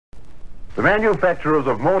The manufacturers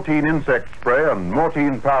of Mortine insect spray and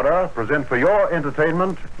Mortine powder present for your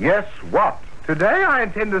entertainment, Yes, What? Today I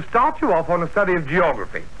intend to start you off on a study of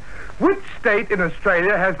geography. Which state in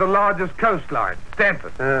Australia has the largest coastline?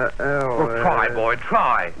 Stanford. Try, boy,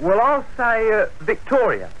 try. Well, I'll say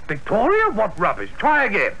Victoria. Victoria? What rubbish. Try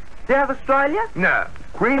again. South Australia? No.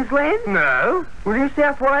 Queensland? No. New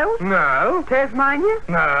South Wales? No. Tasmania?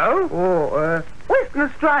 No. Or, Western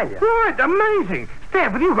Australia? Right, amazing.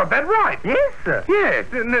 Stanford, you got that right. Yes, sir. Yes.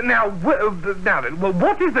 Now then,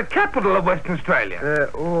 what is the capital of Western Australia?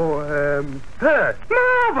 Perth.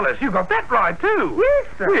 Marvellous. You got that right, too. Yes,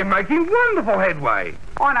 sir. We're making wonderful headway.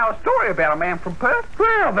 I know a story about a man from Perth.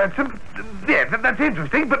 Well, that's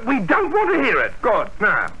interesting, but we don't want to hear it. Good.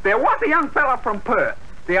 No. There was a young fella from Perth,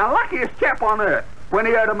 the unluckiest chap on earth. When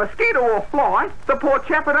he heard a mosquito or fly, the poor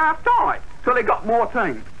chap had half died, till he got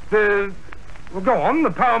Mortine. Well, go on,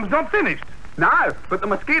 the poem's not finished. No, but the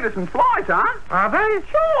mosquitoes and flies are. Are they?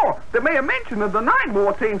 Sure. The mere mention of the name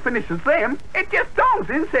Mortine finishes them. It just dogs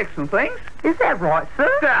insects and things. Is that right,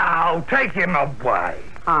 sir? Now, take him away.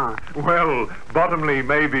 Well, Bottomley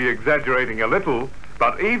may be exaggerating a little,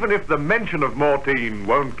 but even if the mention of Mortine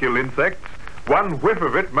won't kill insects, one whiff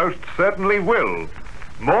of it most certainly will.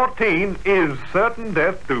 Mortine is certain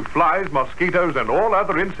death to flies, mosquitoes, and all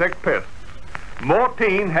other insect pests.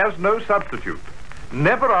 Mortine has no substitute.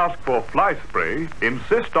 Never ask for fly spray.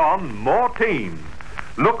 Insist on Mortine.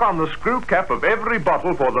 Look on the screw cap of every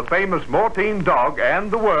bottle for the famous Mortine dog and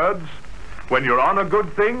the words, when you're on a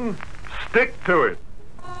good thing, stick to it.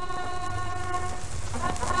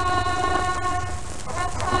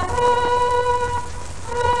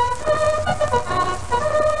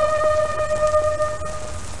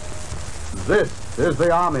 This is the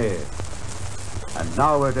Army. And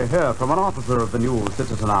now we're to hear from an officer of the new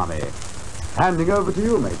Citizen Army. Handing over to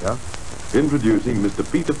you, Major. Introducing Mr.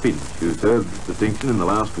 Peter Finch, who served with distinction in the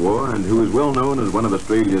last war and who is well known as one of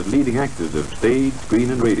Australia's leading actors of stage,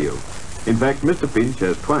 screen and radio. In fact, Mr. Finch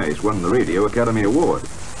has twice won the Radio Academy Award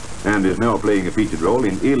and is now playing a featured role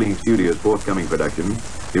in Ealing Studios' forthcoming production,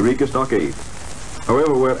 Eureka Stockade.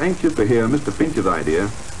 However, we're anxious to hear Mr. Finch's idea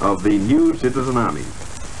of the new Citizen Army.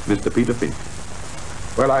 Mr. Peter Finch.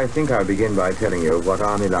 Well, I think I'll begin by telling you what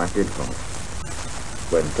Army life did for me.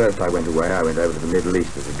 When first I went away, I went over to the Middle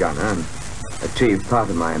East as a gunner and achieved part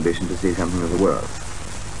of my ambition to see something of the world.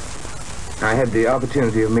 I had the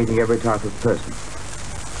opportunity of meeting every type of person.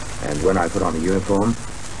 And when I put on a uniform,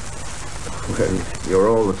 well, you're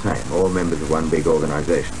all the same, all members of one big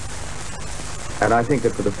organization. And I think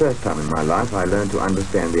that for the first time in my life, I learned to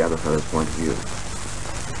understand the other fellow's point of view.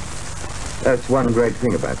 That's one great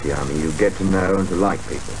thing about the Army. You get to know and to like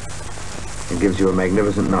people. It gives you a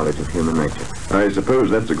magnificent knowledge of human nature. I suppose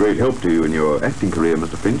that's a great help to you in your acting career,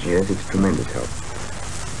 Mr. Finch. Yes, it's tremendous help.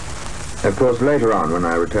 Of course, later on, when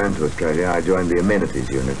I returned to Australia, I joined the amenities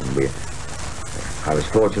unit, and I was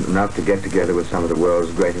fortunate enough to get together with some of the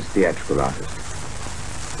world's greatest theatrical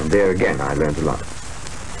artists. And there again, I learned a lot.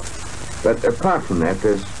 But apart from that,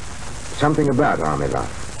 there's something about Army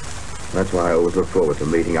life. That's why I always look forward to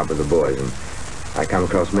meeting up with the boys, and I come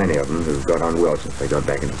across many of them who've got on well since they got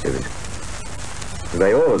back into cities.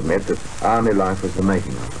 They all admit that Army life was the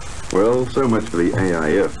making of it. Well, so much for the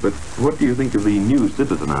AIF, but what do you think of the new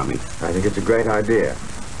Citizen Army? I think it's a great idea.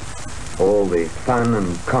 All the fun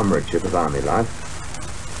and comradeship of Army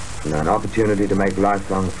life, and an opportunity to make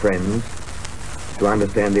lifelong friends, to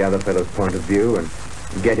understand the other fellow's point of view and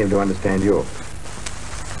get him to understand yours,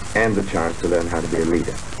 and the chance to learn how to be a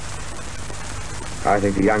leader. I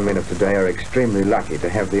think the young men of today are extremely lucky to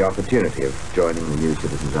have the opportunity of joining the new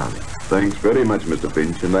Citizens Army. Thanks very much, Mr.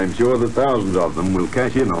 Finch, and I'm sure that thousands of them will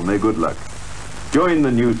cash in on their good luck. Join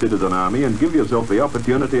the new Citizen Army and give yourself the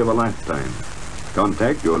opportunity of a lifetime.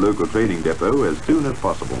 Contact your local training depot as soon as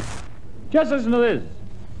possible. Just listen to this.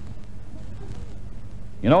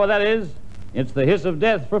 You know what that is? It's the hiss of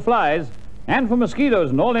death for flies and for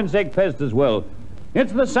mosquitoes and all insect pests as well.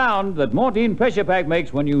 It's the sound that Mortine Pressure Pack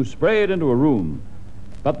makes when you spray it into a room.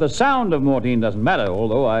 But the sound of Mortine doesn't matter,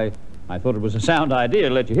 although I thought it was a sound idea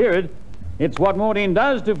to let you hear it. It's what Mortine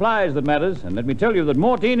does to flies that matters, and let me tell you that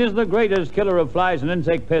Mortine is the greatest killer of flies and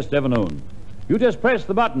insect pests ever known. You just press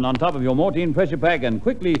the button on top of your Mortine Pressure Pack, and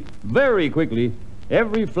quickly, very quickly,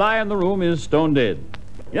 every fly in the room is stone dead.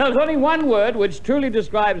 You know, there's only one word which truly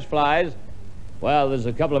describes flies. Well, there's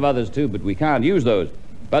a couple of others too, but we can't use those.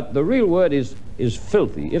 But the real word is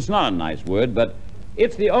filthy. It's not a nice word, but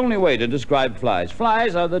it's the only way to describe flies.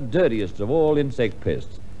 Flies are the dirtiest of all insect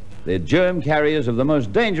pests. They're germ carriers of the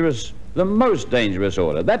most dangerous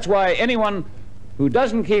order. That's why anyone who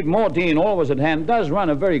doesn't keep Mortine always at hand does run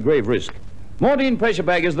a very grave risk. Mortein Pressure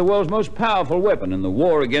Pack is the world's most powerful weapon in the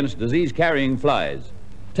war against disease-carrying flies.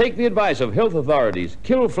 Take the advice of health authorities.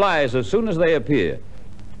 Kill flies as soon as they appear.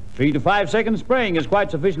 3 to 5 seconds spraying is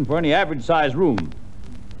quite sufficient for any average-sized room.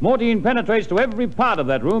 Mortein penetrates to every part of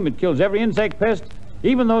that room. It kills every insect pest,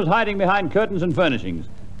 even those hiding behind curtains and furnishings.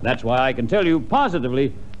 That's why I can tell you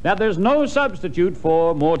positively that there's no substitute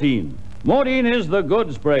for Mortein. Mortein is the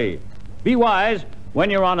good spray. Be wise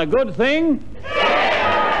when you're on a good thing.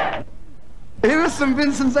 Here are some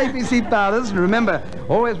Vincent's APC powders. And remember,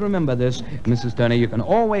 always remember this, Mrs. Turner, you can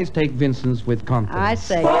always take Vincent's with confidence. I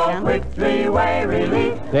say, quick three-way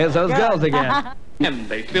relief. There's those girls again. And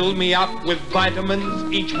they fill me up with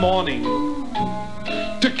vitamins each morning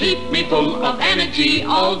to keep me full of energy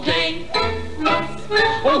all day.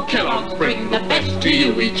 Oh, Kellogg's bring the best to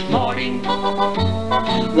you each morning.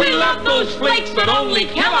 We love those flakes that only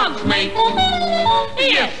Kellogg's make.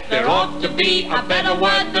 Yes, there ought to be a better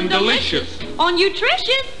word than delicious. On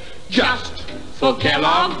nutritious. Just for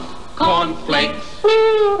Kellogg's Corn Flakes.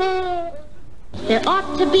 There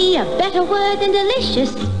ought to be a better word than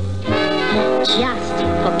delicious. Just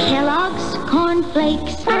for Kellogg's Corn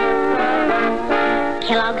Flakes.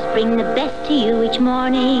 Kellogg's bring the best to you each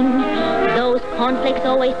morning. Those cornflakes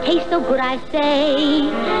always taste so good, I say.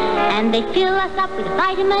 And they fill us up with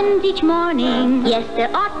vitamins each morning. Yes, there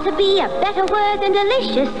ought to be a better word than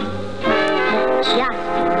delicious. Just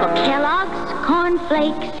for Kellogg's Corn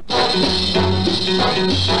Flakes.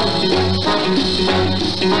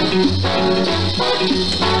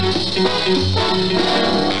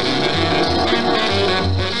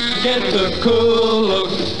 Get the cool look,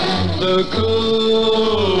 the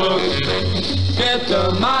cool look. Get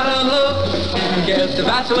the modern look, get the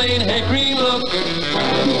Vaseline hair cream look.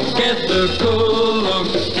 Get the cool look,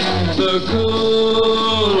 the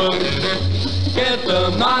cool look. Get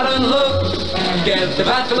the modern look, get the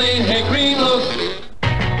Vaseline hair cream look.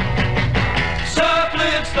 Surf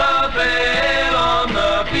lifts the veil on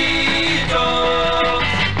the Beatles.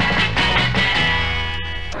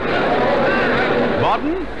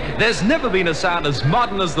 Modern? There's never been a sound as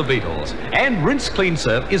modern as the Beatles, and Rinse Clean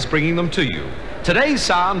Surf is bringing them to you. Today's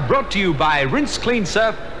sound brought to you by Rinse Clean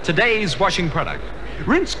Surf, today's washing product.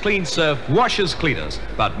 Rinse Clean Surf washes cleaners,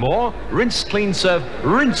 but more, Rinse Clean Surf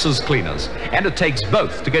rinses cleaners, and it takes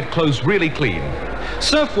both to get clothes really clean.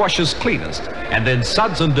 Surf washes cleanest, and then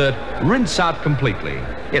suds and dirt rinse out completely.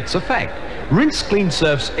 It's a fact. Rinse Clean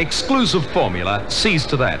Surf's exclusive formula sees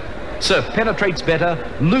to that. Surf penetrates better,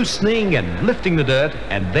 loosening and lifting the dirt,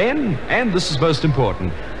 and then, and this is most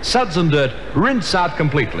important, suds and dirt rinse out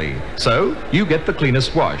completely. So, you get the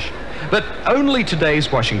cleanest wash. But only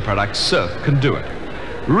today's washing product, Surf, can do it.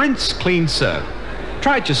 Rinse Clean Surf.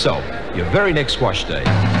 Try it yourself, your very next wash day.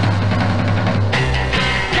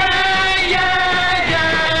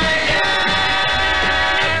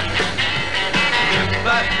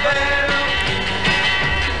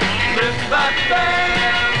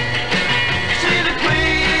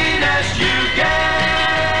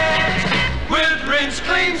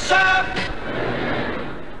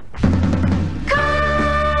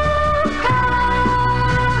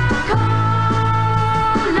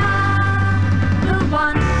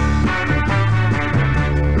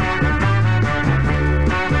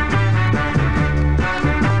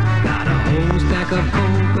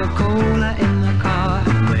 Coca-Cola in the car,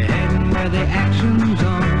 we're heading where the action's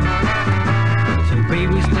on. So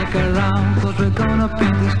baby, stick around, cause we're gonna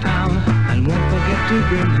paint this town, and won't forget to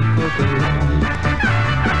bring the Coke along.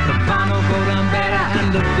 The fun will go down better,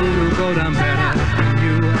 and the food will go down better, and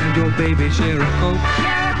you and your baby share a Coke.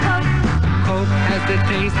 Coke has the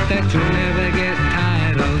taste that you'll never get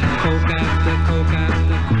tired of. Coke after Coke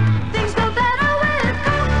after Coke. Things go better with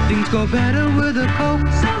Coke. Things go better with a Coke.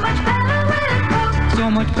 So much better with Coke. So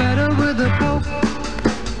much better with a Coke.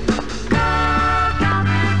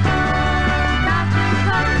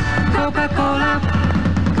 Coca-Cola,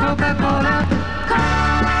 Coca-Cola,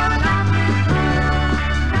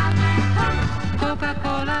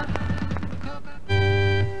 Coca-Cola.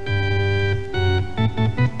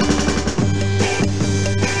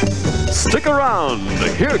 Stick around,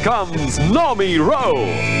 here comes Normie Rowe.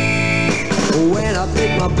 When I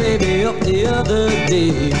picked my baby up the other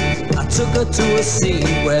day, I took her to a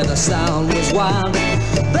scene where the sound was wild.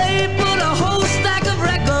 They put a whole stack of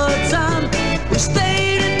records on. We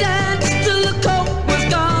stayed and danced till the Coke was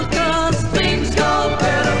gone, 'cause things go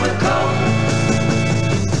better with Coke.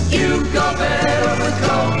 You go better with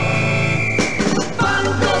Coke. Fun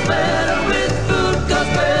goes better with food, goes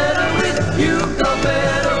better with you, go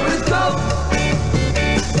better with Coke.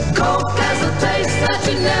 Coke has a taste that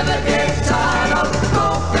you never get tired of.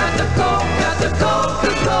 Coke after Coke after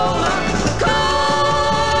Coca-Cola. Coke.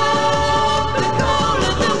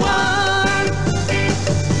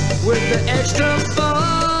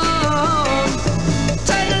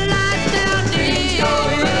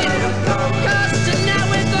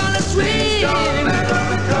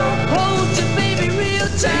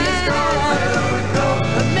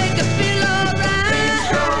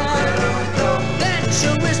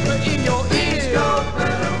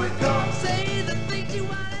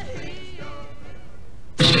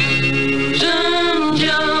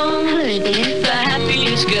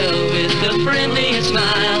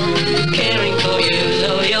 smile, caring for you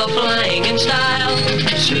though you're flying in style.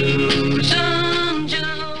 Susan Jones.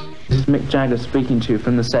 This is Mick Jagger speaking to you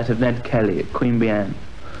from the set of Ned Kelly at Queen Anne.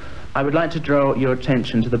 I would like to draw your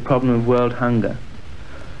attention to the problem of world hunger.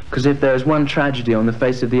 Because if there is one tragedy on the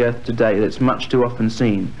face of the earth today that's much too often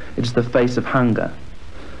seen, it is the face of hunger.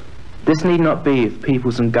 This need not be if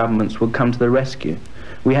peoples and governments will come to the rescue.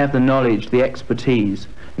 We have the knowledge, the expertise,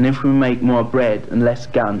 and if we make more bread and less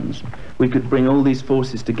guns, we could bring all these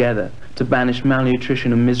forces together to banish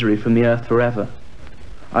malnutrition and misery from the earth forever.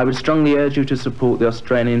 I would strongly urge you to support the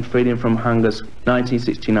Australian Freedom from Hunger's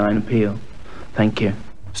 1969 appeal. Thank you.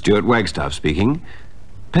 Stuart Wagstaff speaking.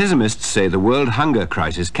 Pessimists say the world hunger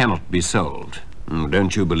crisis cannot be solved.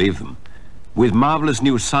 Don't you believe them? With marvelous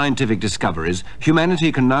new scientific discoveries,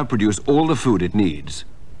 humanity can now produce all the food it needs.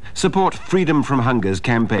 Support Freedom from Hunger's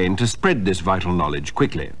campaign to spread this vital knowledge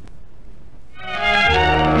quickly.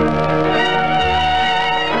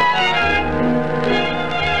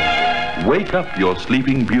 Wake up your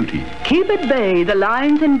sleeping beauty. Keep at bay the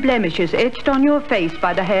lines and blemishes etched on your face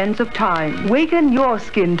by the hands of time. Waken your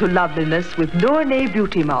skin to loveliness with Lornay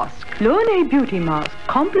Beauty Mask. Lornay Beauty Mask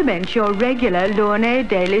complements your regular Lornay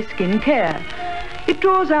daily skin care. It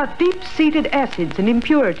draws out deep-seated acids and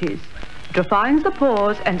impurities. It refines the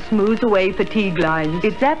pores and smooths away fatigue lines.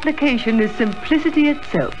 Its application is simplicity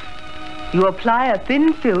itself. You apply a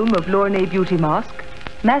thin film of Lornay Beauty Mask,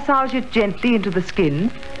 massage it gently into the skin,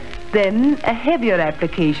 then a heavier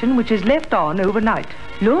application which is left on overnight.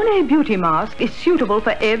 Lornay Beauty Mask is suitable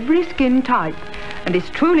for every skin type and is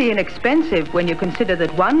truly inexpensive when you consider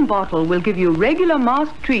that one bottle will give you regular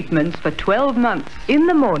mask treatments for 12 months. In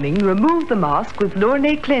the morning, remove the mask with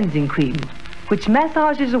Lornay Cleansing Cream, which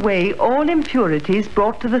massages away all impurities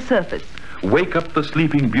brought to the surface. Wake up the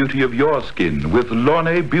sleeping beauty of your skin with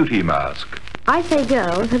Lornay Beauty Mask. I say,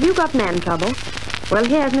 girls, have you got man trouble? Well,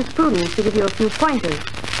 here's Miss Prudence to give you a few pointers.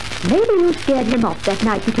 Maybe you scared him off that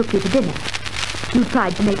night he took you to dinner. You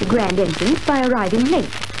tried to make a grand entrance by arriving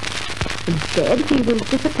late. Instead, he was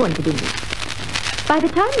disappointed in you. By the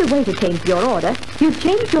time the waiter came for your order, you'd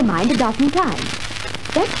changed your mind a dozen times.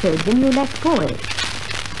 That showed him you lacked poise.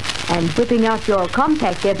 And whipping out your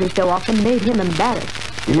compact every so often made him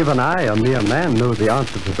embarrassed. Even I, a mere man, know the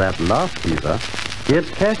answer to that last teaser.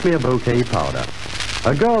 It's Cashmere Bouquet Powder.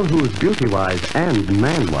 A girl who's beauty-wise and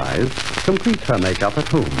man-wise completes her makeup at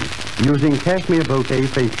home, using Cashmere Bouquet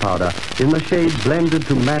Face Powder in the shade blended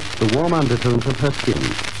to match the warm undertones of her skin.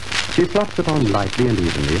 She fluffs it on lightly and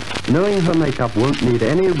evenly, knowing her makeup won't need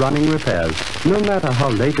any running repairs, no matter how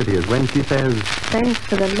late it is when she says, "Thanks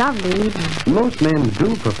for the lovely evening." Most men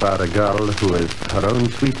do prefer a girl who is her own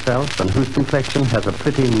sweet self and whose complexion has a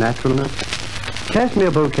pretty naturalness.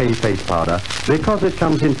 Cashmere Bouquet Face Powder, because it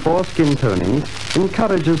comes in 4 skin tonings,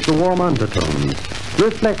 encourages the warm undertones,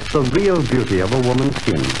 reflects the real beauty of a woman's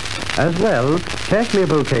skin. As well, Cashmere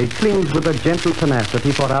Bouquet clings with a gentle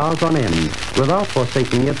tenacity for hours on end, without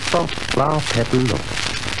forsaking its soft flower petal look.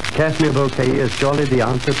 Cashmere Bouquet is surely the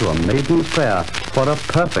answer to a maiden's prayer for a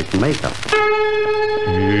perfect makeup.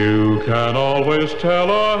 You can always tell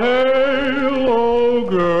a halo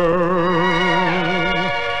girl.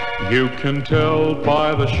 You can tell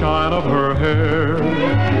by the shine of her hair.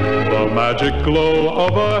 The magic glow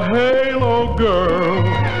of a halo girl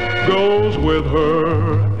goes with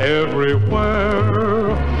her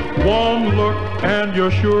everywhere. One look and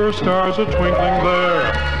you're sure stars are twinkling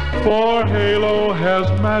there. For halo has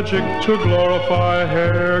magic to glorify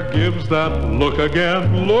hair. Gives that look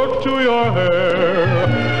again, look to your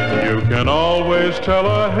hair. You can always tell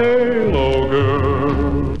a halo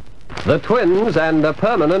girl. The twins and the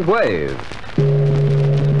permanent wave.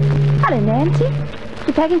 Hello, Nancy.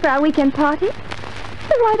 You packing for our weekend party?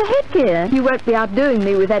 But why the headgear? You won't be outdoing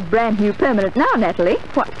me with that brand new permanent now, Natalie.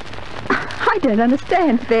 What? I don't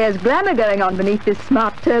understand. There's glamour going on beneath this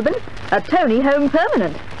smart turban. A Tony Home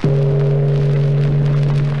Permanent.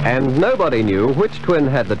 And nobody knew which twin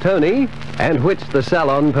had the Tony and which the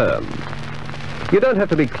Salon Perm. You don't have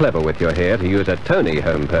to be clever with your hair to use a Tony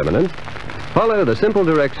Home Permanent. Follow the simple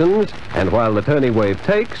directions, and while the Tony Wave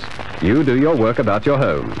takes, you do your work about your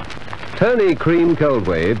home. Tony Cream Cold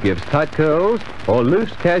Wave gives tight curls or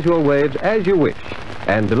loose casual waves as you wish.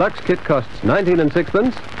 And deluxe kit costs 19 and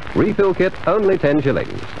sixpence, refill kit only 10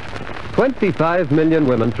 shillings. 25 million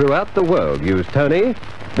women throughout the world use Tony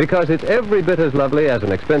because it's every bit as lovely as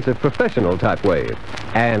an expensive professional type wave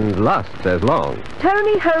and lasts as long.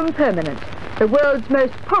 Tony Home Permanent, the world's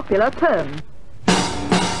most popular perm.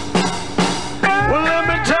 Well, let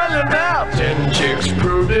me tell you now, 10 chicks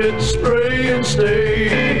proved it, spray and stay.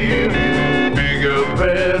 Bigger,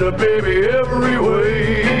 better, baby, every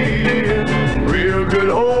way. Real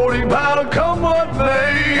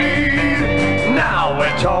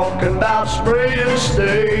talking about spray and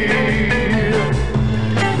stay.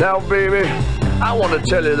 Now, baby, I want to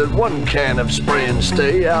tell you that 1 can of spray and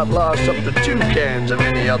stay outlasts up to 2 cans of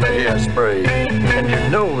any other hairspray. And you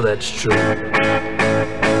know that's true.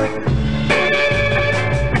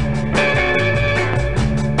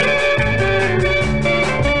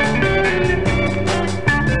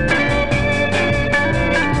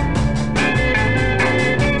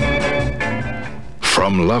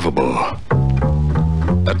 From Lovable,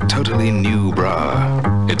 a totally new bra.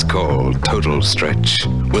 It's called Total Stretch,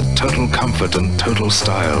 with total comfort and total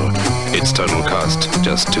style. Its total cost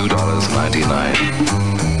just $2.99.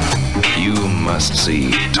 You must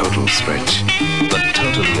see Total Stretch, the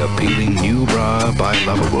totally appealing new bra by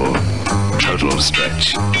Lovable. Total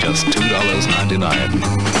Stretch, just $2.99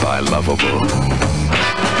 by Lovable.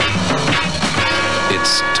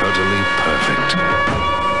 It's totally perfect.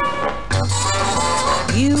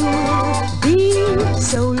 You be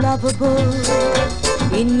so lovable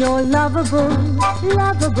in your lovable,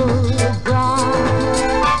 lovable bra.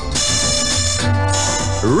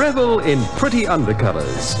 Revel in pretty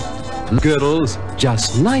undercolors. Girdles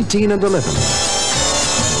just $19 and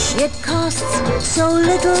 $11. It costs so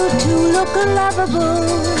little to look lovable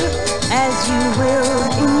as you will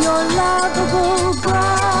in your lovable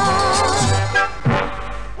bra.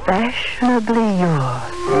 Fashionably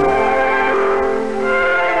yours.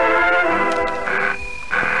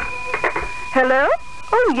 Hello?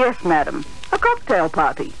 Oh, yes, madam. A cocktail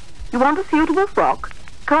party. You want a suitable frock?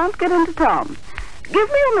 Can't get into town. Give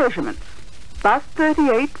me your measurements. Bust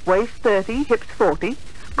 38, waist 30, hips 40.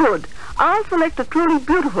 Good. I'll select a truly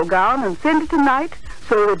beautiful gown and send it tonight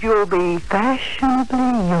so that you'll be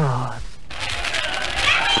fashionably yours.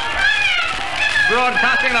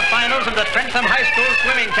 Broadcasting the finals of the Trentham High School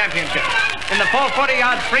Swimming Championship. In the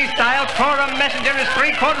 440-yard freestyle, Cora Messenger is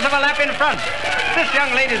 3/4 of a lap in front. This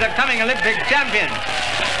young lady's a coming Olympic champion.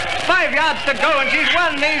 5 yards to go, and she's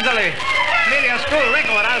won easily. Nearly a school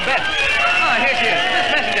record, I'll bet. Oh, here she is.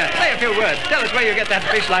 Miss Messenger, say a few words. Tell us where you get that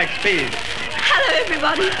fish-like speed. Hello,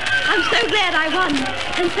 everybody. I'm so glad I won.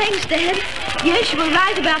 And thanks, Dad. Yes, you were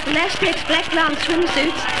right about the Lastex black lance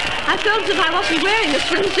swimsuits. I felt as if I wasn't wearing a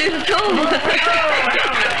swimsuit at all.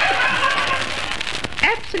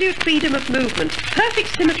 Absolute freedom of movement,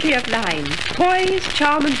 perfect symmetry of line, poise,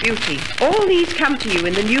 charm and beauty. All these come to you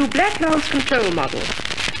in the new Black Lance Control model.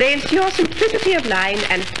 They ensure simplicity of line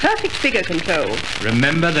and perfect figure control.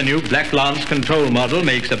 Remember, the new Black Lance Control model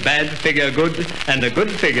makes a bad figure good and a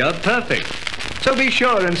good figure perfect. So be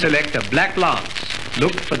sure and select a Black Lance.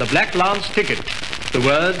 Look for the Black Lance ticket. The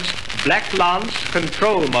words Black Lance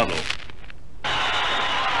Control Model.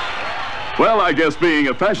 Well, I guess being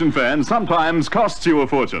a fashion fan sometimes costs you a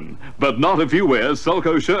fortune, but not if you wear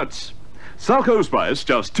Selco shirts. Selco's price,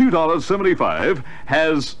 just $2.75,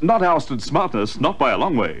 has not ousted smartness, not by a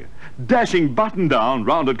long way. Dashing button-down,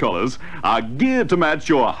 rounded collars are geared to match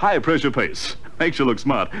your high-pressure pace. Makes you look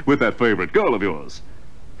smart with that favorite girl of yours.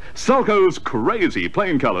 Selco's crazy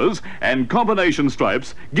plain colors and combination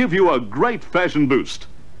stripes give you a great fashion boost.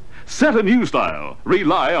 Set a new style.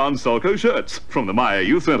 Rely on Selco shirts from the Maya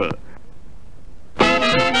Youth Center.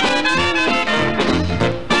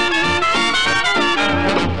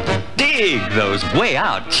 Dig those way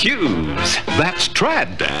out shoes. That's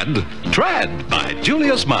Trad, Dad. Trad by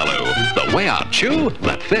Julius Marlowe. The way out shoe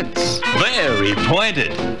that fits. Very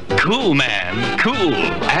pointed. Cool, man. Cool.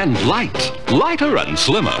 And light. Lighter and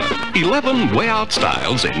slimmer. 11 way out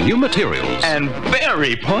styles in new materials. And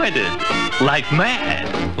very pointed. Like mad.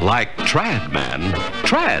 Like Trad, man.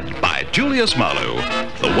 Trad by Julius Marlowe.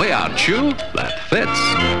 The way out shoe that fits.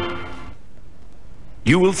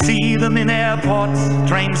 You will see them in airports,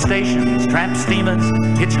 train stations, tramp steamers,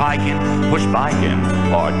 hitchhiking, push biking,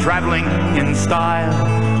 or traveling in style,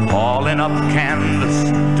 hauling up canvas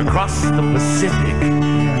to cross the Pacific,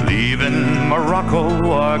 leaving Morocco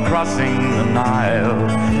or crossing the Nile.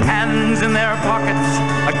 Hands in their pockets,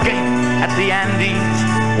 agape at the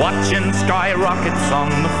Andes, watching skyrockets on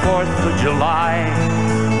the 4th of July,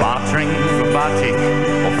 bartering for batik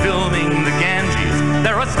or filming the Ganges.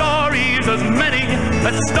 There are stories as many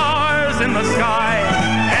as stars in the sky.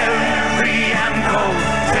 Every Amco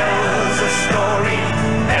tells a story.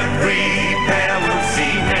 Every pair will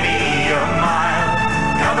see many a mile,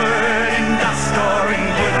 covered in dust or in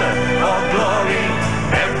glitter or glory.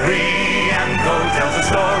 Every Amco tells a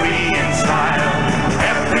story in style.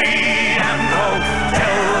 Every Amco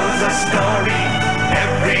tells a story.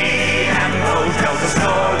 Every Amco tells a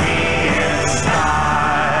story in style.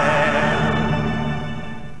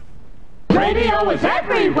 Radio is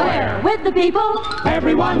everywhere. With the people,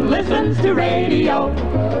 Everyone listens to radio.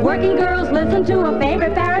 working girls listen to a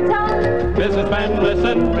favorite baritone. Businessmen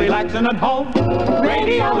listen, relaxing at home.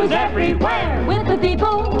 Radio is everywhere. With the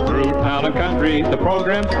people, Through town and country, the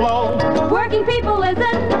programs flow. working people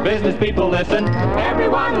listen. Business people listen.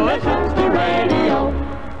 Everyone listens to radio.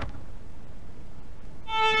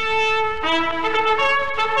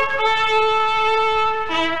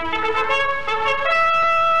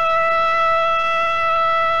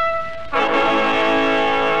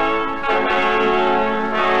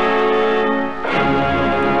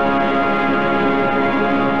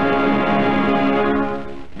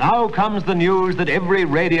 Now comes the news that every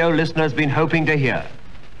radio listener's been hoping to hear.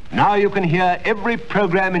 Now you can hear every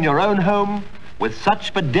program in your own home with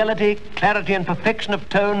such fidelity, clarity and perfection of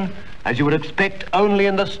tone as you would expect only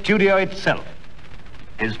in the studio itself.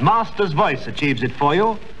 His master's voice achieves it for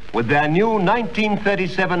you with their new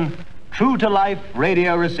 1937 true-to-life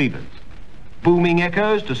radio receivers. Booming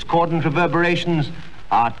echoes, discordant reverberations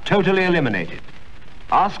are totally eliminated.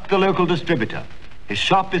 Ask the local distributor. His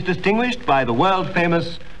shop is distinguished by the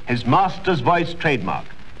world-famous His Master's Voice trademark,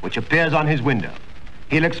 which appears on his window.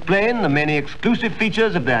 He'll explain the many exclusive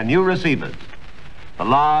features of their new receivers. The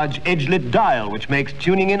large edge-lit dial, which makes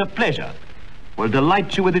tuning in a pleasure, will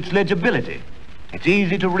delight you with its legibility. It's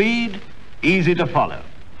easy to read, easy to follow.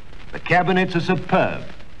 The cabinets are superb,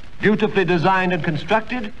 beautifully designed and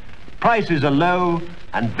constructed, prices are low,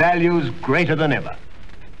 and values greater than ever.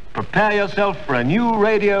 Prepare yourself for a new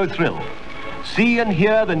radio thrill. See and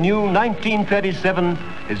hear the new 1937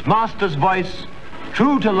 His Master's Voice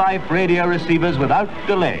true-to-life radio receivers without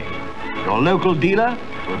delay. Your local dealer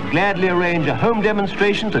will gladly arrange a home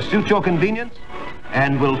demonstration to suit your convenience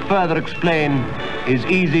and will further explain his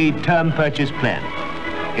easy term purchase plan.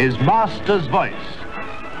 His Master's Voice,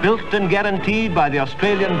 built and guaranteed by the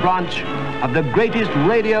Australian branch of the greatest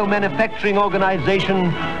radio manufacturing organization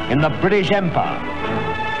in the British Empire.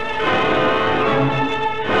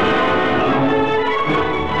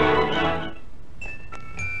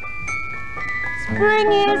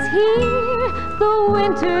 Spring is here, the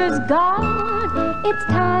winter's gone. It's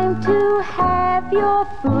time to have your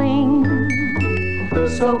fling.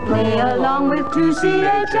 So play along with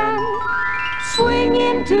 2CH and swing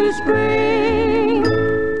into spring.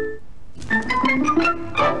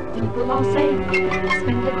 People all say,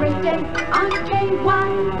 spend a great day on KYNA.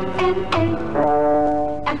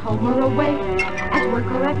 At home or away, at work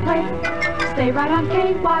or at play, stay right on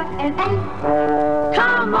KYNA.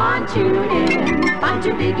 Come on, tune in, fun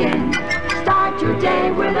to begin. Start your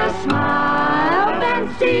day with a smile,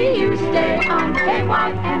 then see you stay on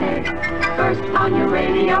KYNA. First on your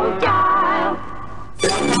radio dial.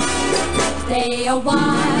 Stay a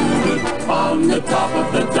while On the top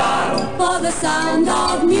of the dial. for the sound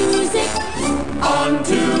of music. On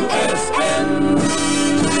 2SM.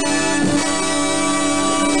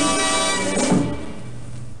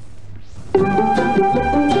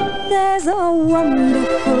 There's a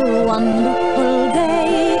wonderful, wonderful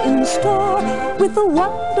day in store with a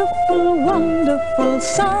wonderful, wonderful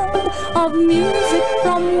sound of music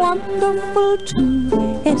from wonderful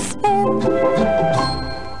 2SM.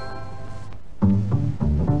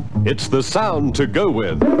 It's the sound to go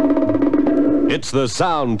with. It's the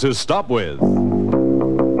sound to stop with.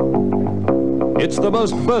 It's the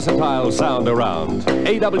most versatile sound around.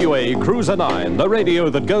 AWA Cruiser 9, the radio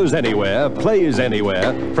that goes anywhere, plays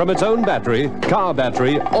anywhere, from its own battery, car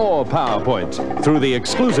battery, or PowerPoint, through the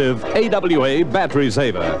exclusive AWA Battery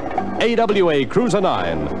Saver. AWA Cruiser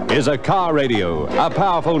 9 is a car radio, a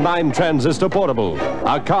powerful 9-transistor portable,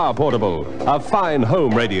 a car portable, a fine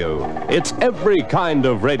home radio. It's every kind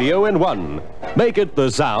of radio in one. Make it the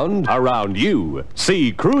sound around you.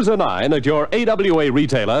 See Cruiser 9 at your AWA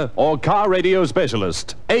retailer or car radio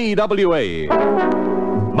specialist. AWA.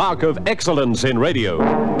 Mark of excellence in radio.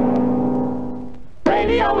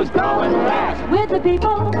 Radio is growing fast. With the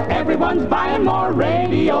people, Everyone's buying more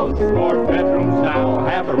radios. More bedrooms now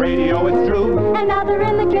have a radio, it's true. and now they're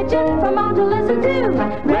in the kitchen for mom to listen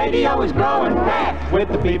to. Radio is growing fast with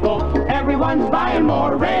the people. Everyone's buying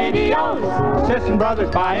more radios. Sis and brothers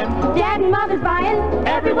buying. Dad and mother's buying.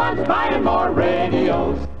 Everyone's buying more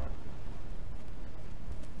radios.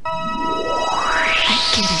 I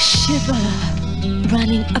get a shiver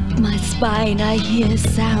running up my spine. I hear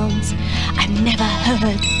sounds I've never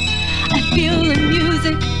heard. I feel the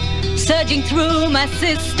music surging through my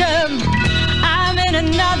system. I'm in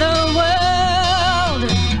another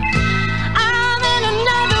world. I'm in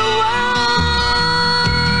another world.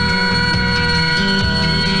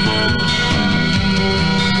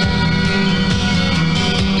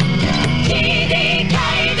 TDK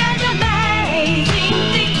doesn't matter.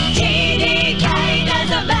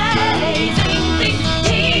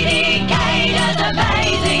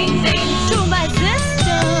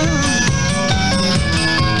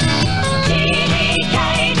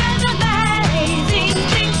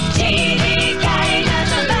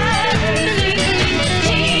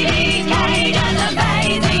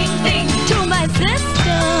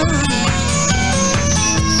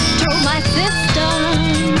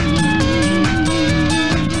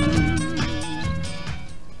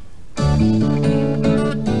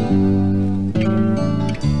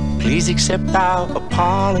 accept our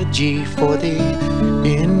apology for the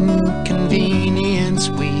inconvenience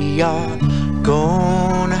we are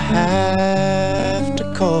gonna have to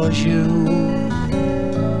cause you.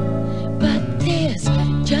 But there's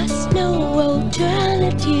just no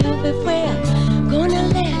alternative if we're gonna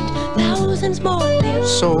let thousands more live.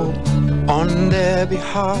 So on their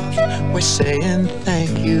behalf, we're saying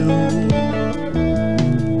thank you.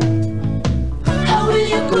 How will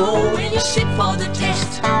you go when you sit for the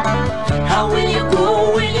test? How will you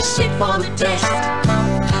go when you sit for the test?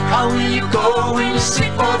 How will you go when you sit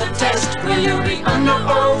for the test? Will you be under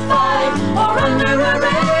 05 or under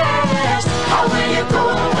arrest? How will you go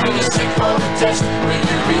when you sit for the test? Will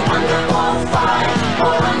you be under 05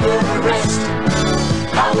 or under arrest?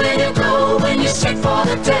 How will you go when you sit for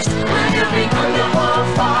the test? Will you be under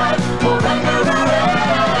 05 or under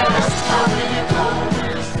arrest? How will you go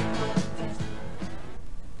when you sit for the test?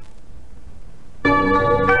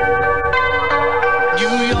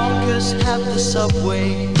 New Yorkers have the subway.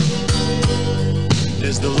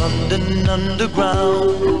 There's the London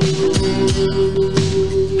Underground.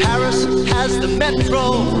 Paris has the metro.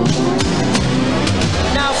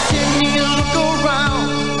 Now Sydney, look around.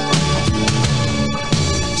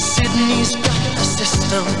 Sydney's got the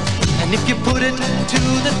system, and if you put it to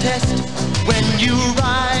the test, when you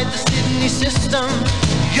ride the Sydney system,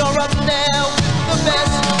 you're up there with the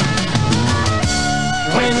best.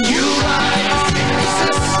 When you ride the Sydney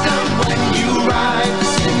system, when you ride the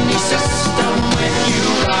Sydney system, when you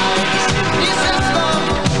ride the Sydney system,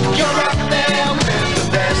 you're up there with the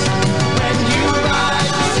best. When you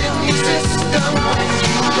ride the Sydney system, when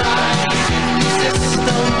you ride the Sydney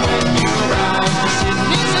system, when you ride the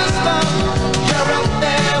Sydney system, you're up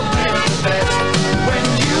there with the best. When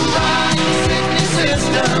you ride the Sydney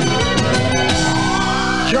system,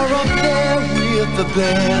 you're up there with the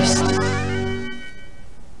best.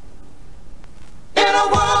 In a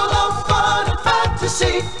world of fun and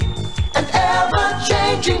fantasy, and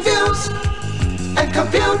ever-changing views, and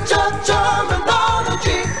computer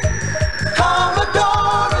terminology,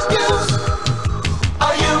 Commodore is news.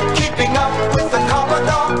 Are you keeping up with the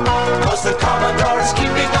Commodore? 'Cause the Commodore is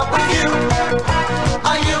keeping up with you.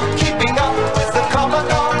 Are you keeping up with the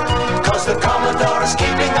Commodore? 'Cause the Commodore is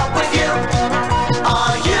keeping up with you.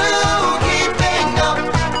 Are you keeping up?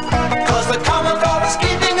 'Cause the Commodore is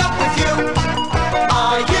keeping up with you.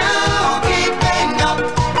 Are you keeping up?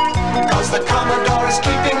 'Cause the Commodore is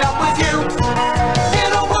keeping up with you.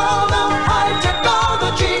 In a world of high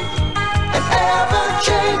technology and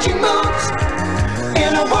ever-changing moods,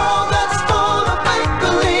 in a world that's full of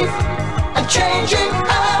make-believe and changing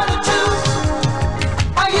attitudes,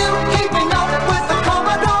 are you keeping up with the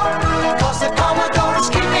Commodore? 'Cause the Commodore is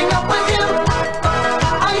keeping up with you.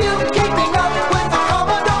 Are you keeping up with the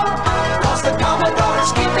Commodore? 'Cause the Commodore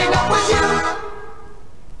is keeping up with you.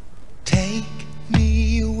 Take me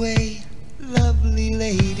away, lovely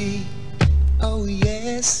lady. Oh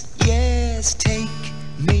yes, yes, take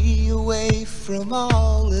me away from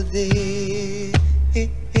all of this.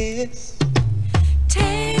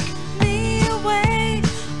 Take me away,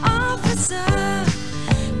 officer,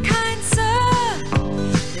 kind sir.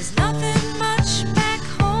 There's nothing much back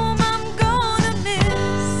home I'm gonna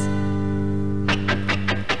miss.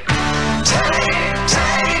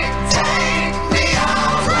 Take me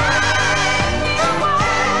away.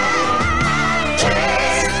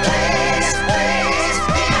 Please, please, please,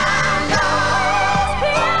 piano.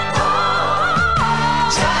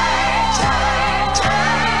 Take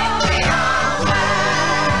me away.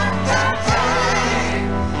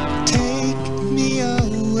 Take me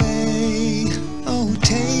away, oh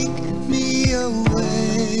take me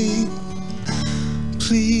away,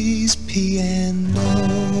 please piano.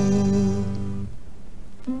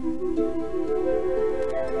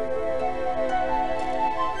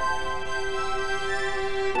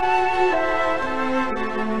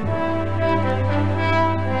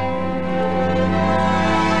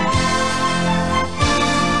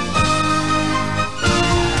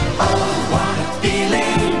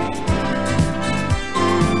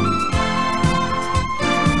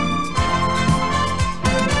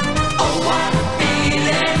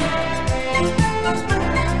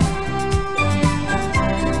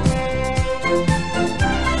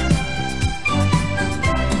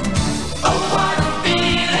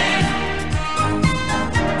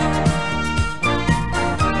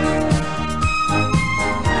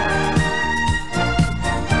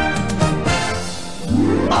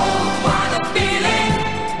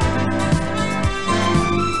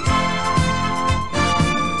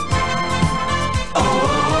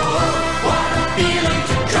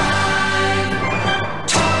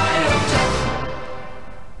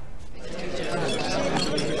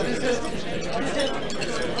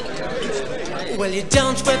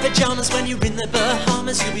 pajamas when you're in the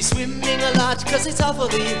Bahamas. You'll be swimming a lot, cause it's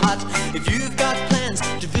awfully hot. If you've got plans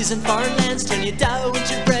to visit foreign lands, turn your dough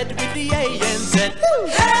into bread with the ANZ. Woo!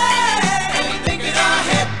 Hey, thinking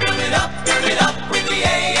ahead, build it up with the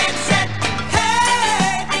ANZ.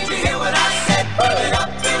 Hey, did you hear what I said? Build it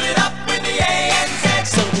up with the ANZ.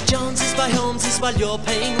 So the Joneses buy homes while you're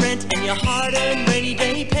paying rent, and your hard-earned rainy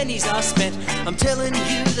day pennies are spent. I'm telling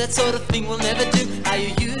you, that sort of thing will never do. Are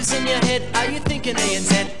you using your head? Are you thinking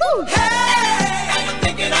ANZ? Woo! Hey, are you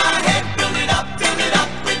thinking ahead? Build it up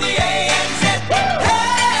with the ANZ.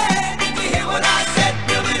 Hey, did you hear what I said?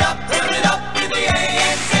 Build it up with the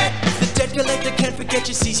ANZ. If the debt collector can't forget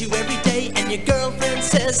you, sees you every day, and your girlfriend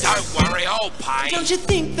says, don't worry, I'll pay. Don't you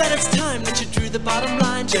think that it's time that you drew the bottom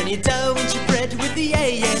line? Turn your dough into bread with the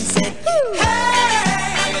ANZ. Woo!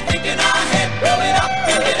 Hey, are you thinking ahead? Build it up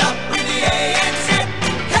with the ANZ.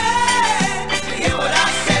 Hey, did you hear what I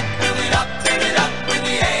said? Build it up with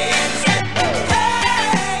the ANZ.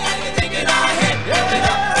 Hey, are you thinking ahead? Build it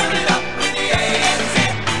up with the ANZ.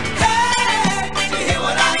 Hey, did you hear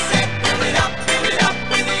what I said? Build it up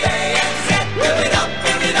with the ANZ. Build it up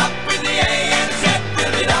with the ANZ.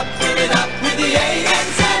 Build it up with the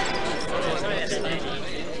ANZ.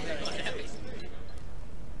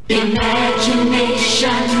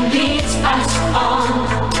 Imagination leads us on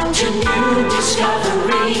to new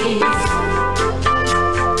discoveries.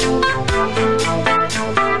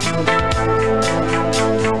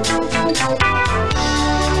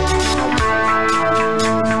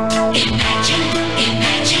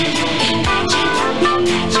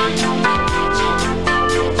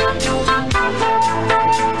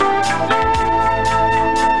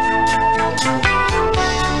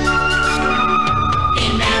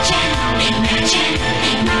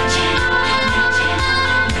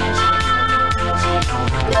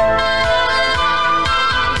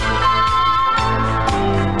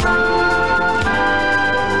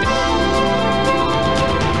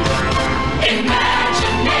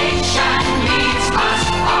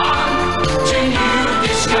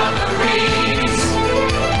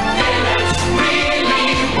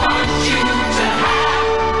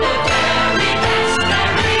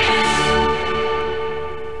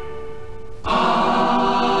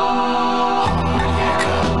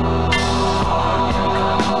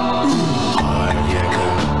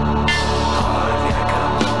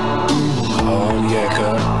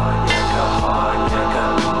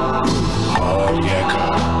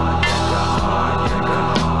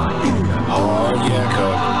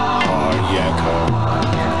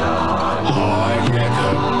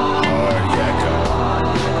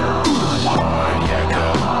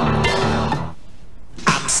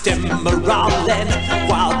 Stimmer-rolling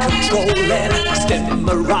while controlling,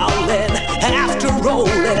 stimmer-rolling after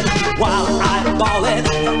rolling while eyeballing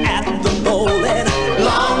at the bowling.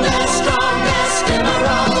 Longer, stronger,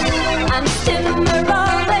 stimmer-roll. I'm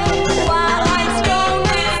stimmer-rolling while I'm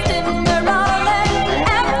strolling, stimmer-rolling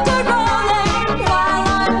after rolling while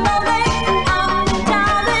I'm rolling. I'm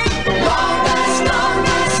darling. Longer,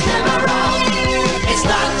 stronger, stimmer-roll. It's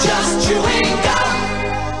not just chewing gum.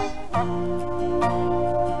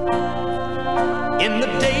 In the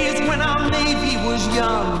days when our Navy was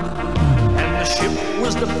young and the ship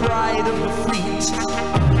was the pride of the fleet,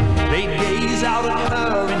 they'd gaze out at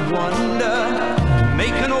her in wonder,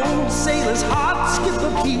 make an old sailor's heart skip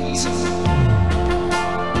a beat.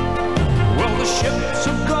 Well, the ships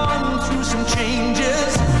have gone through some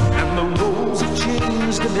changes and the roles have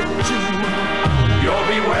changed a bit too. You'll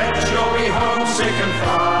be wet, you'll be homesick and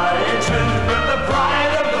frightened, but the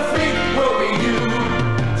pride of the fleet will be you.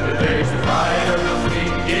 Today's pride of the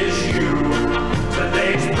fleet is you.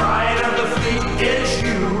 Today's pride of the fleet is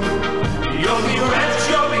you. You'll be wet,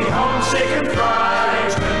 you'll be homesick and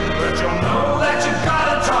frightened, but you'll know that you've got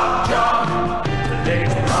a top job.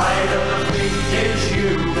 Today's pride of the fleet is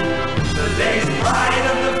you. Today's pride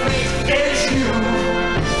of the fleet is you.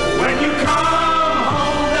 When you come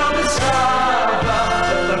home, they'll discover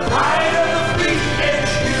that the pride of the fleet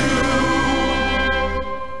is you.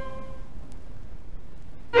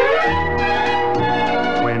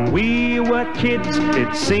 When we were kids,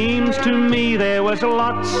 it seems to me there was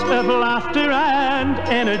lots of laughter and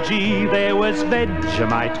energy. There was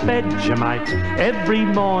Vegemite, Vegemite, every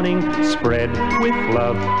morning spread with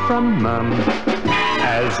love from Mum.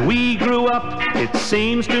 As we grew up, it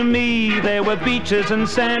seems to me there were beaches and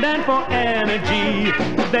sand, and for energy,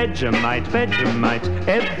 Vegemite, Vegemite,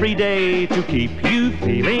 every day to keep you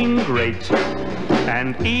feeling great.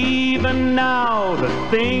 And even now, the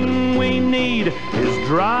thing we need is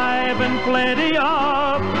drive and plenty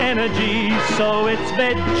of energy. So it's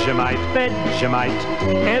Vegemite, Vegemite,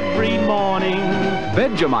 every morning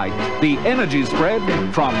Vegemite, the energy spread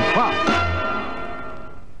from Kraft.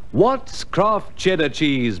 What's Kraft cheddar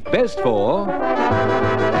cheese best for?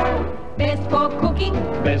 Best for cooking,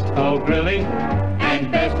 Best for grilling,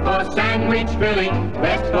 and best for sandwich filling,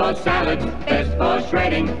 best for salads, best for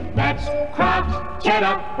shredding. That's Kraft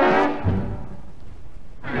Cheddar.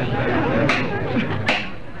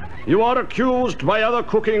 You are accused by other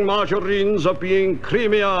cooking margarines of being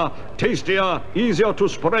creamier, tastier, easier to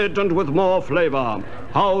spread, and with more flavor.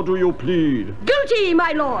 How do you plead? Guilty,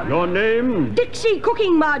 my lord. Your name? Dixie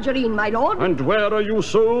Cooking Margarine, my lord. And where are you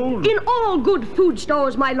sold? In all good food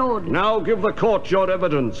stores, my lord. Now give the court your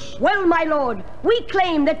evidence. Well, my lord, we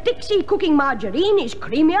claim that Dixie Cooking Margarine is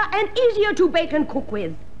creamier and easier to bake and cook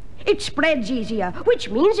with. It spreads easier, which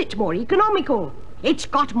means it's more economical. It's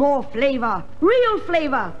got more flavor, real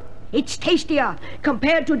flavor. It's tastier.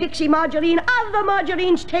 Compared to Dixie Margarine, other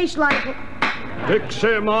margarines taste like...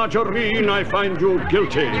 Dixie Margarine, I find you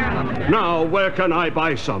guilty. Now, where can I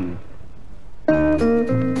buy some?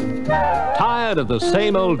 Tired of the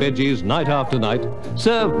same old veggies night after night?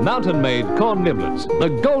 Serve mountain-made corn niblets, the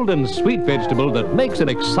golden sweet vegetable that makes an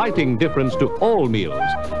exciting difference to all meals.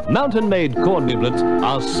 Mountain-made corn niblets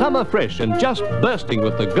are summer fresh and just bursting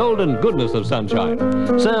with the golden goodness of sunshine.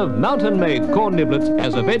 Serve mountain-made corn niblets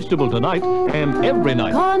as a vegetable tonight and every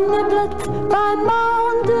night. Corn niblets by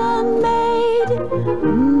Mountain Maid.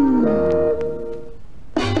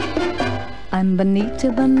 I'm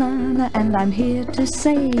Bonita Banana, and I'm here to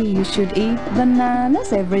say you should eat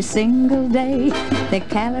bananas every single day. They're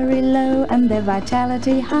calorie low and their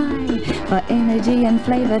vitality high. For energy and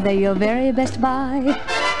flavor, they're your very best buy.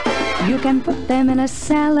 You can put them in a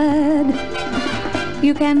salad.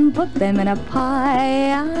 You can put them in a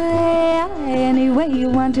pie. Any way you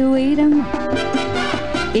want to eat them.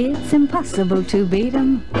 It's impossible to beat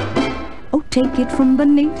them. Oh, take it from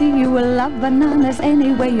Bonita, you will love bananas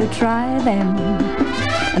any way you try them.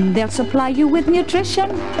 And they'll supply you with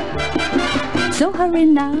nutrition. So hurry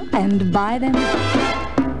now and buy them.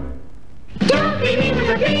 Don't be mean with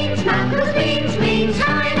the beans, Mom, 'cause beans means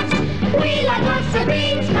Heinz. We like lots of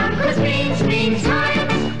beans, Mom, 'cause beans means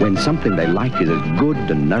Heinz. When something they like is as good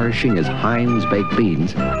and nourishing as Heinz baked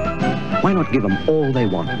beans, why not give them all they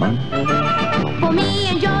want, Mum? For me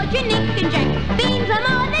and George and Nick and Jack, beans are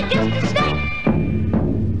more than just a snack.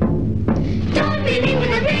 Don't be mean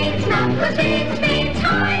with the beans, Mom, 'cause beans means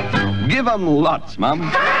Heinz. Give them lots,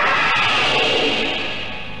 Mum.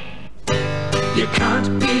 You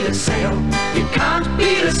can't beat a sale, you can't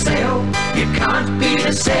beat a sale, you can't beat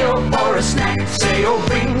a sale for a snack. Sale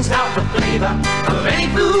brings out the flavor of any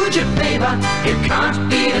food you favor. You can't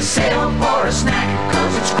beat a sale for a snack,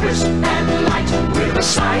 'cause it's crisp and light, with a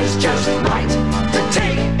size just right to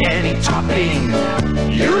take any topping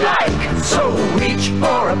you like. So reach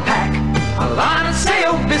for a pack of on a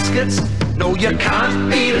sale biscuits. No, you can't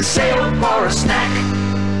beat a sale for a snack.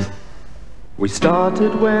 We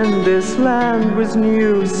started when this land was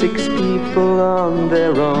new, 6 people on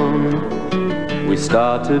their own. We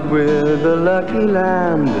started with a lucky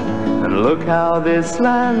land, and look how this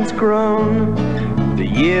land's grown. The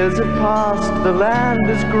years have passed, the land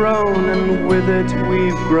has grown, and with it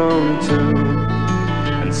we've grown too.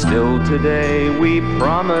 And still today we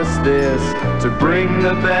promise this, to bring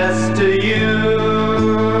the best to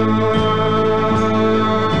you.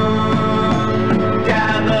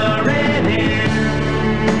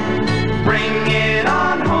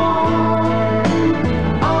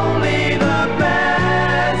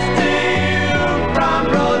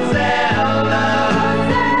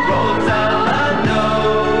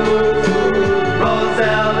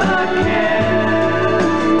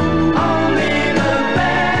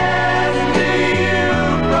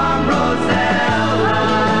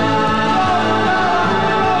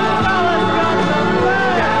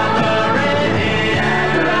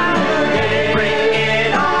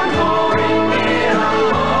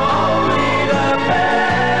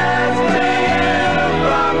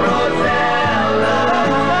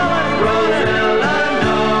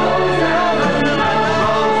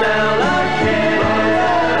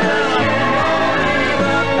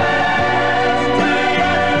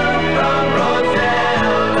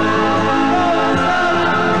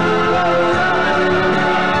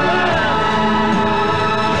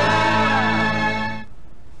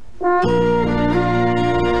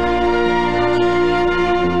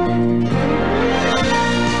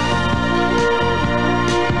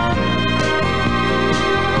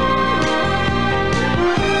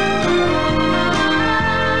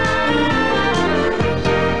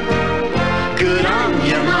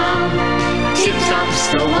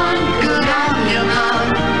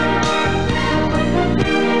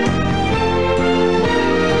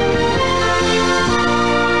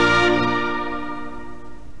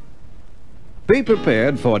 Be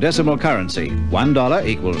prepared for decimal currency. $1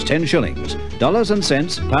 equals 10 shillings. Dollars and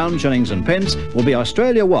cents, pounds, shillings and pence will be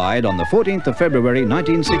Australia-wide on the 14th of February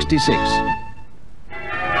 1966.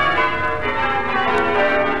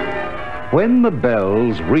 When the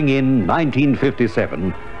bells ring in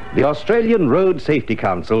 1957, the Australian Road Safety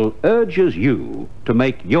Council urges you to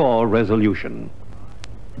make your resolution.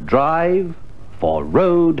 Drive for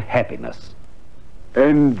road happiness.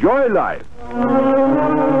 Enjoy life.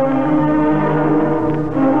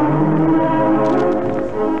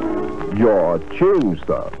 Your change,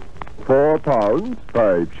 sir. £4,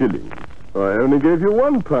 5 shillings. I only gave you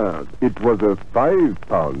 £1. It was a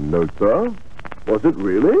 £5 note, sir. Was it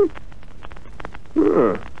really?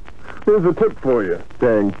 Here's a tip for you.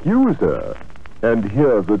 Thank you, sir. And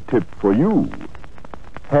here's a tip for you.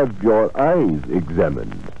 Have your eyes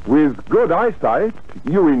examined. With good eyesight,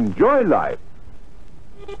 you enjoy life.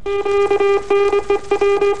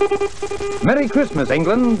 Merry Christmas,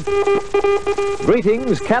 England.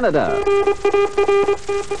 Greetings, Canada.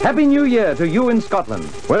 Happy New Year to you in Scotland.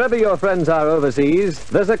 Wherever your friends are overseas,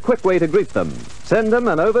 there's a quick way to greet them. Send them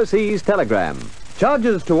an overseas telegram.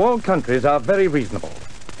 Charges to all countries are very reasonable.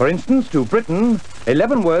 For instance, to Britain,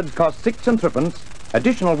 11 words cost 6 and 3pence,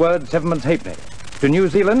 additional words 7 halfpenny. To New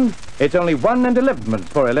Zealand, it's only 1 and 11pence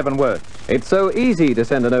for 11 words. It's so easy to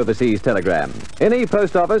send an overseas telegram. Any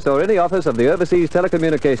post office or any office of the Overseas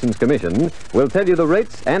Telecommunications Commission will tell you the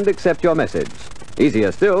rates and accept your message.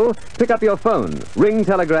 Easier still, pick up your phone, ring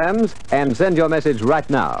telegrams, and send your message right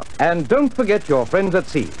now. And don't forget your friends at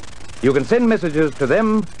sea. You can send messages to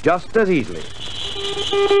them just as easily.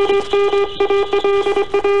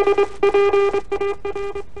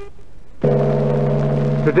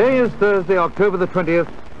 Today is Thursday, October the 20th,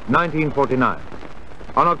 1949.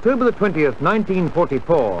 On October the 20th,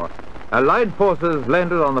 1944, Allied forces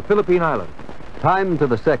landed on the Philippine Islands. Timed to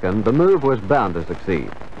the second, the move was bound to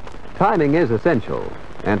succeed. Timing is essential,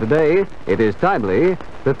 and today it is timely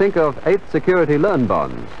to think of 8th security loan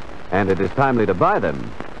bonds, and it is timely to buy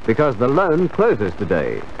them because the loan closes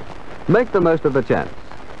today. Make the most of the chance.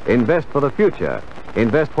 Invest for the future.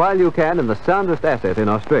 Invest while you can in the soundest asset in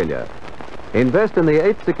Australia. Invest in the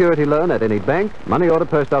 8th security loan at any bank, money order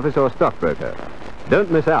post office or stockbroker.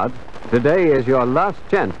 Don't miss out. Today is your last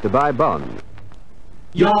chance to buy bonds.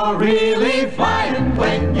 You're really flying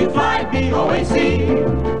when you fly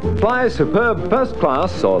BOAC. Fly superb first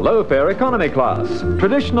class or low fare economy class.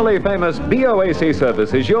 Traditionally famous BOAC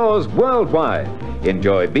service is yours worldwide.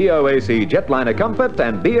 Enjoy BOAC jetliner comfort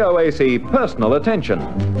and BOAC personal attention.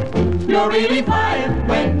 You're really flying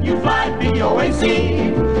when you fly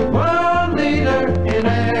BOAC. World leader in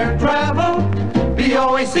air travel,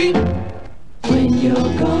 BOAC. When you're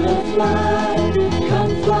gonna fly,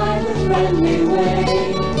 come fly the friendly way.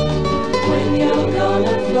 When you're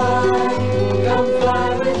gonna fly, come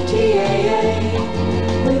fly with TAA.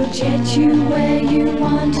 We'll jet you where you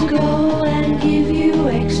want to go and give you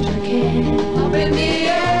extra care. Up in the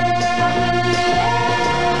air,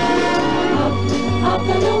 up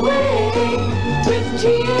and away with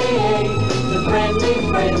TAA, the friendly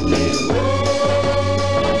way.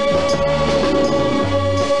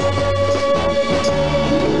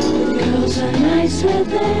 Nicer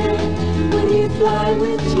than when you fly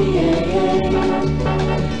with TAA.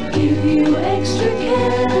 Give you extra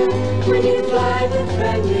care when you fly the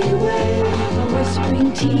friendly way. The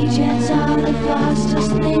whispering T-jets are the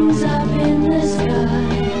fastest things up in the sky.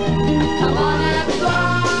 Come on and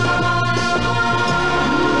fly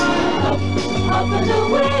up and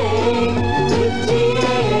away with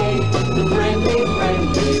TAA, the friendly way.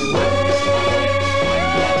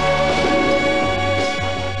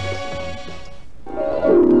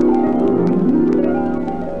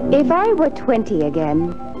 If I were 20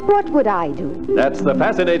 again, what would I do? That's the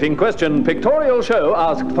fascinating question Pictorial Show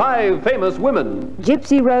asked 5 famous women.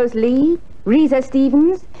 Gypsy Rose Lee, Reza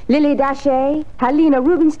Stevens, Lily Daché, Helena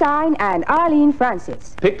Rubinstein, and Arlene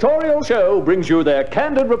Francis. Pictorial Show brings you their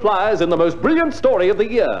candid replies in the most brilliant story of the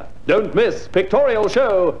year. Don't miss Pictorial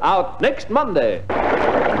Show, out next Monday.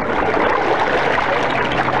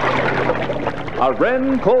 A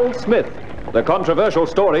Wren Called Smith. The controversial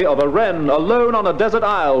story of a wren alone on a desert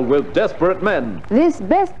isle with desperate men. This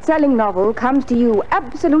best-selling novel comes to you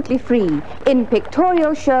absolutely free in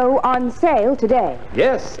Pictorial Show, on sale today.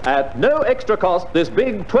 Yes, at no extra cost, this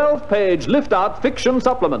big 12-page lift-out fiction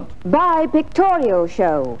supplement. Buy Pictorial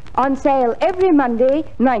Show, on sale every Monday,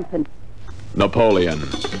 9pence. Napoleon,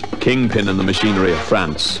 kingpin in the machinery of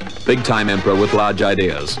France, big-time emperor with large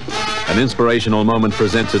ideas. An inspirational moment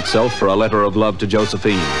presents itself for a letter of love to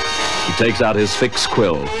Josephine. He takes out his fixed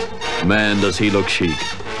quill. Man, does he look chic.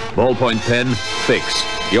 Ballpoint pen, fix.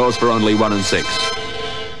 Yours for only 1 and 6.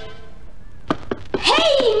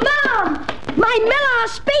 Hey, Mom! My Millar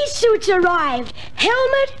spacesuit's arrived.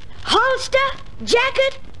 Helmet, holster,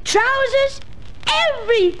 jacket, trousers,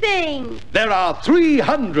 everything! There are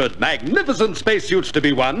 300 magnificent spacesuits to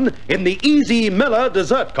be won in the Easy Miller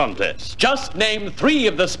Dessert Contest. Just name 3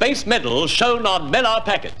 of the space medals shown on Millar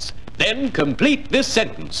packets. Then complete this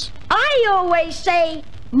sentence. I always say,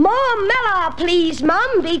 more Millar, please,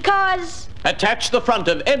 Mum, because... Attach the front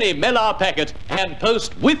of any Millar packet and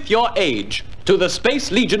post with your age to the Space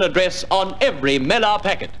Legion address on every Millar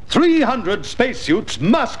packet. 300 spacesuits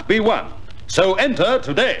must be won. So enter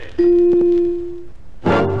today. Presenting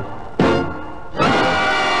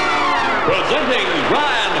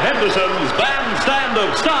Brian Henderson's Bandstand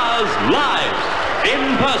of Stars live. In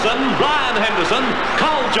person, Brian Henderson,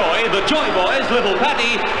 Carl Joy, the Joy Boys, Little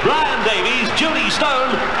Patty, Brian Davies, Julie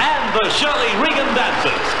Stone, and the Shirley Regan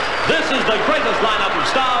Dancers. This is the greatest lineup of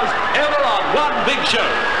stars ever on one big show.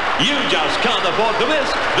 You just can't afford to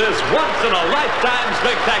miss this once-in-a-lifetime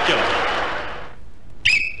spectacular.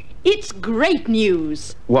 It's great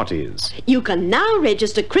news. What is? You can now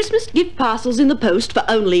register Christmas gift parcels in the post for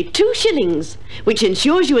only 2 shillings, which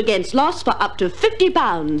insures you against loss for up to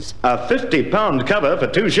 £50. A £50 cover for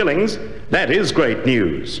 2 shillings? That is great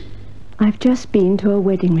news. I've just been to a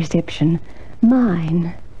wedding reception.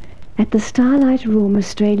 Mine. At the Starlight Room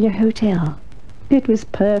Australia Hotel. It was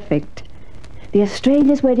perfect. The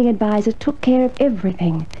Australia's wedding advisor took care of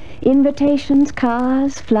everything. Invitations,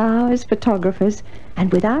 cars, flowers, photographers,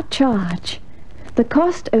 and without charge. The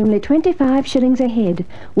cost only 25 shillings a head,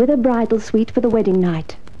 with a bridal suite for the wedding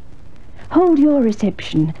night. Hold your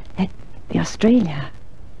reception at the Australia.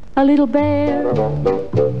 A little bear,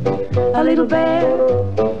 a little bear,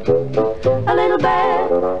 a little bear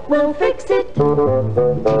will fix it.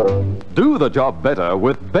 Do the job better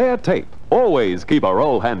with Bear Tape. Always keep a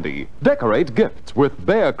roll handy. Decorate gifts with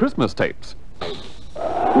Bear Christmas tapes.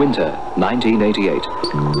 Winter, 1988.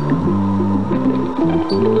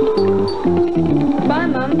 Bye,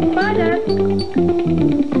 Mum. Bye, Dad.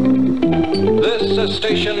 This is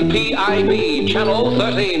station PIB, channel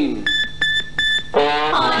 13.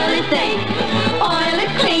 Oil is safe, oil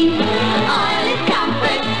is clean, oil is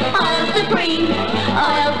comfort, oil supreme,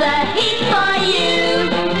 oil's the heat for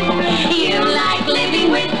you. You like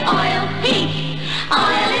living with oil heat.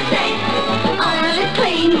 Oil is safe, oil is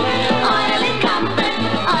clean, oil is comfort,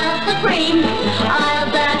 oil supreme,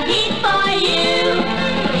 oil's the heat for you.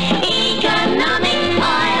 Economic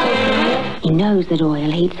oil. He knows that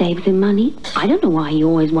oil heat saves him money. I don't know why he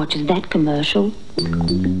always watches that commercial.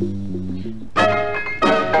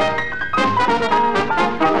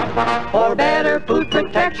 For better food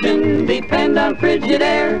protection, depend on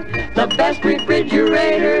Frigidaire, the best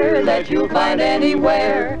refrigerator that you'll find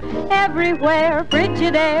anywhere. Everywhere,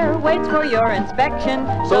 Frigidaire waits for your inspection.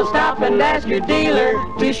 So stop and ask your dealer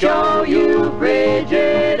to show you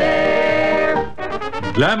Frigidaire.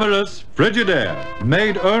 Glamorous Frigidaire,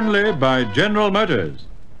 made only by General Motors.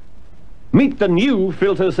 Meet the new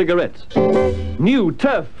filter cigarettes. New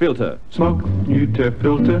Turf filter. Smoke new Turf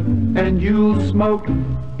filter and you'll smoke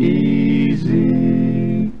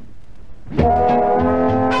easy.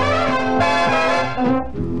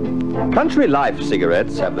 Country Life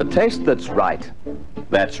cigarettes have the taste that's right.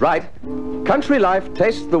 That's right. Country Life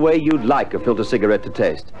tastes the way you'd like a filter cigarette to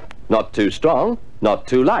taste. Not too strong, not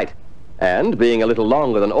too light. And being a little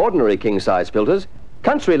longer than ordinary king-size filters,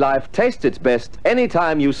 Country Life tastes its best any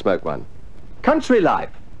time you smoke one. Country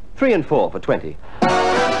Life, 3 and 4 for 20.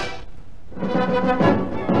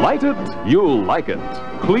 Light it, you'll like it.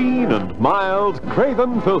 Clean and mild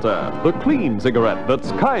Craven Filter. The clean cigarette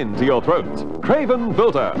that's kind to your throat. Craven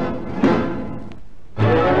Filter.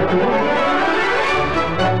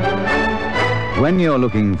 When you're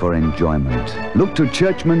looking for enjoyment, look to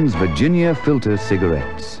Churchman's Virginia Filter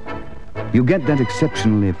cigarettes. You get that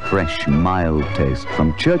exceptionally fresh, mild taste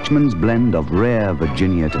from Churchman's blend of rare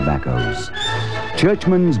Virginia tobaccos.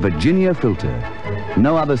 Churchman's Virginia Filter.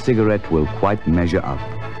 No other cigarette will quite measure up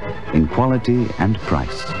in quality and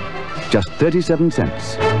price. Just 37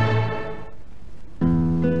 cents.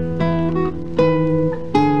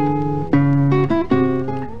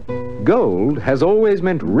 Gold has always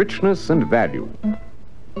meant richness and value.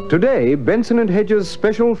 Today, Benson & Hedges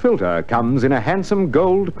Special Filter comes in a handsome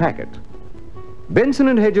gold packet.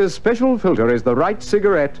 Benson & Hedges Special Filter is the right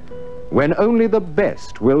cigarette when only the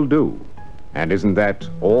best will do. And isn't that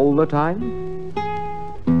all the time?